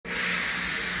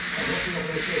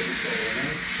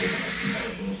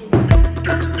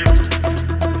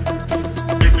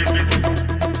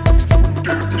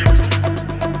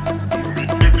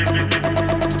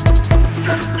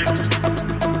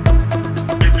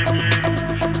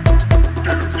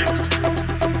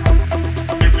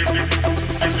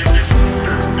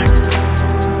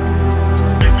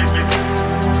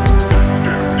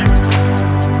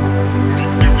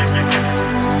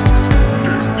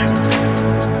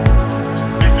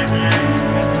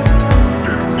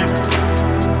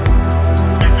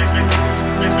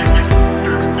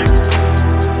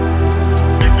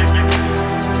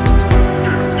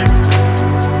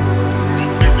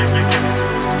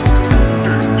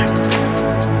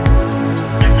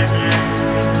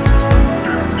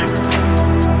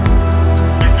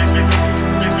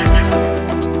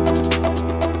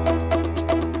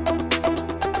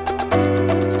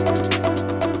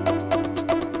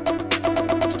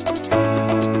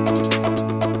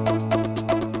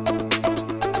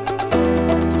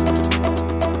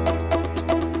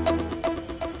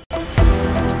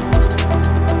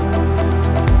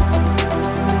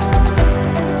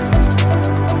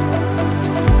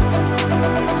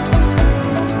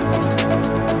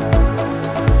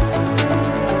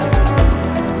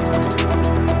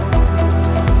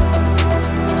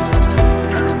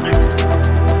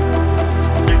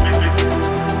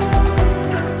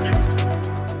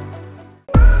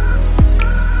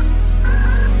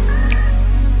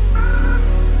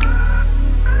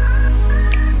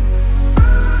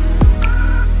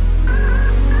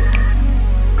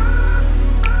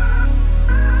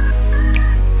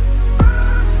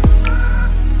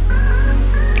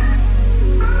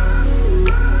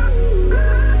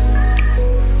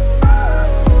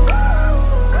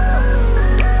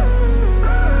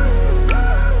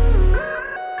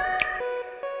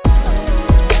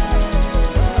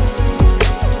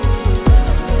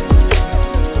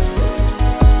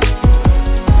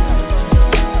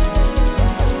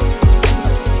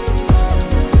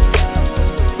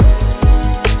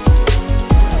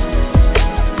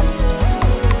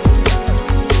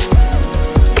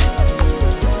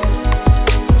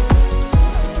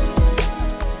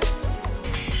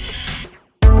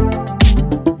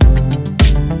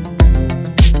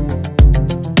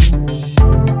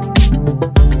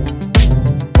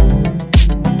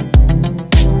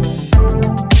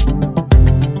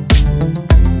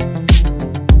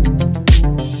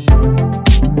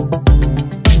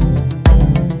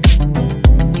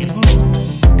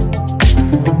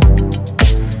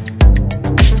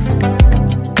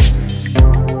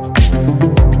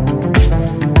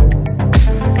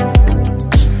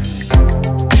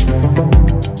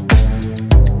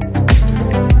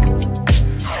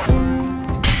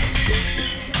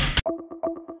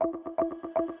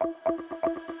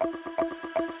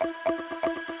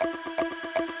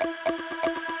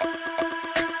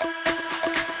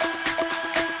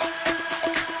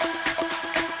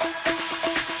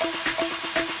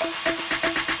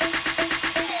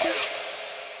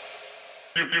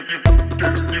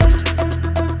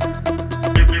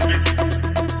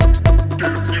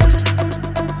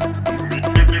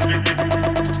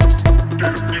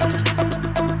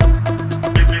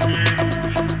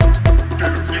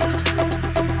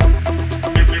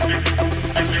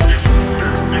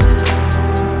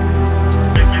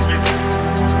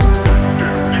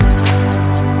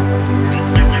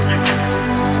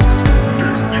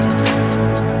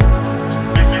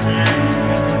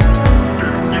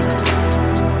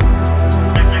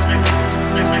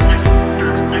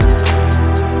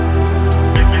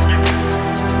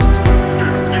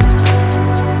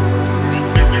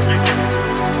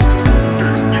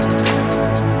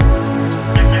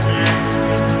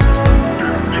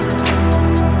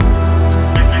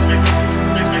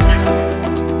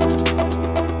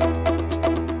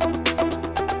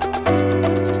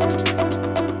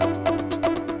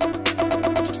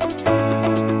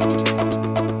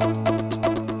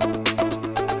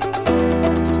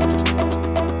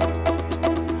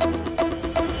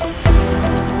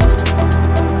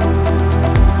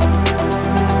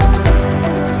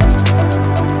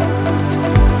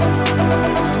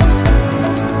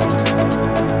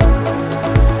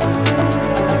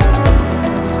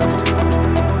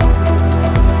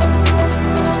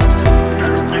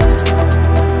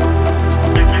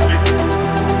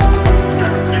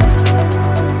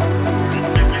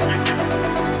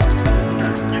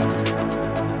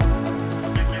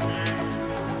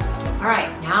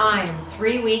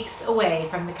3 weeks away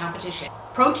from the competition.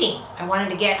 Protein, I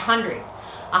wanted to get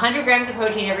 100 grams of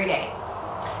protein every day.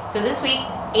 So this week,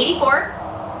 84,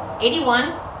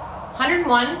 81,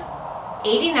 101,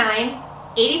 89,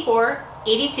 84,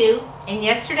 82, and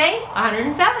yesterday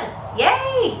 107.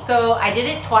 Yay! So I did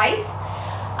it twice.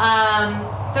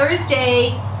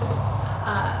 Thursday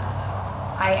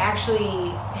I actually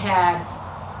had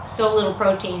so little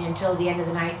protein until the end of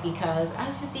the night because I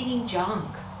was just eating junk,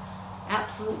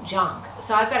 absolute junk.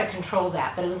 So I've got to control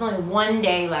that, but it was only one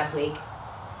day last week.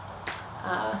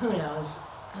 Who knows?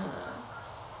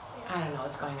 I don't know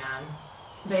what's going on.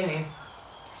 But anyway,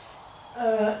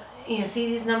 you see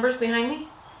these numbers behind me?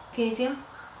 Can you see them?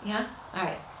 Yeah?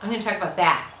 Alright, I'm going to talk about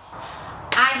that.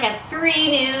 I have 3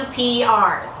 new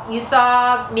PRs. You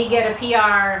saw me get a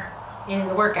PR in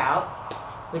the workout,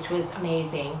 which was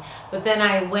amazing. But then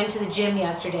I went to the gym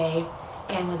yesterday,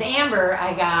 and with Amber,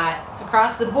 I got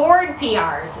across the board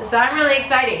PRs. So I'm really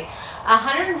excited.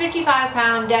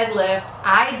 155-pound deadlift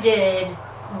I did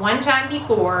one time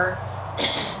before,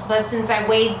 but since I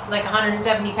weighed like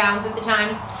 170 pounds at the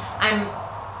time, I'm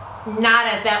not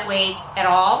at that weight at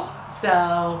all.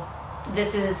 So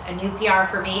this is a new PR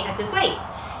for me at this weight.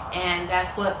 And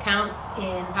that's what counts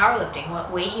in powerlifting,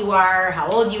 what weight you are, how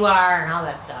old you are, and all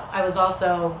that stuff. I was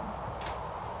also,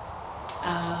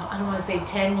 I don't want to say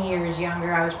 10 years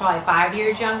younger. I was probably 5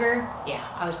 years younger. Yeah,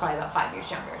 I was probably about 5 years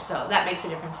younger. So that makes a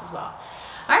difference as well.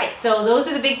 All right, so those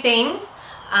are the big things.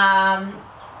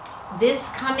 This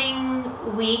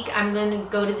coming week, I'm going to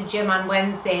go to the gym on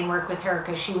Wednesday and work with her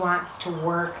because she wants to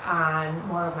work on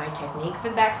more of my technique for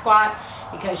the back squat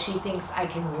because she thinks I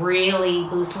can really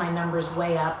boost my numbers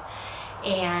way up.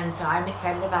 And so I'm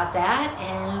excited about that,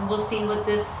 and we'll see what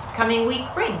this coming week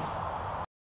brings.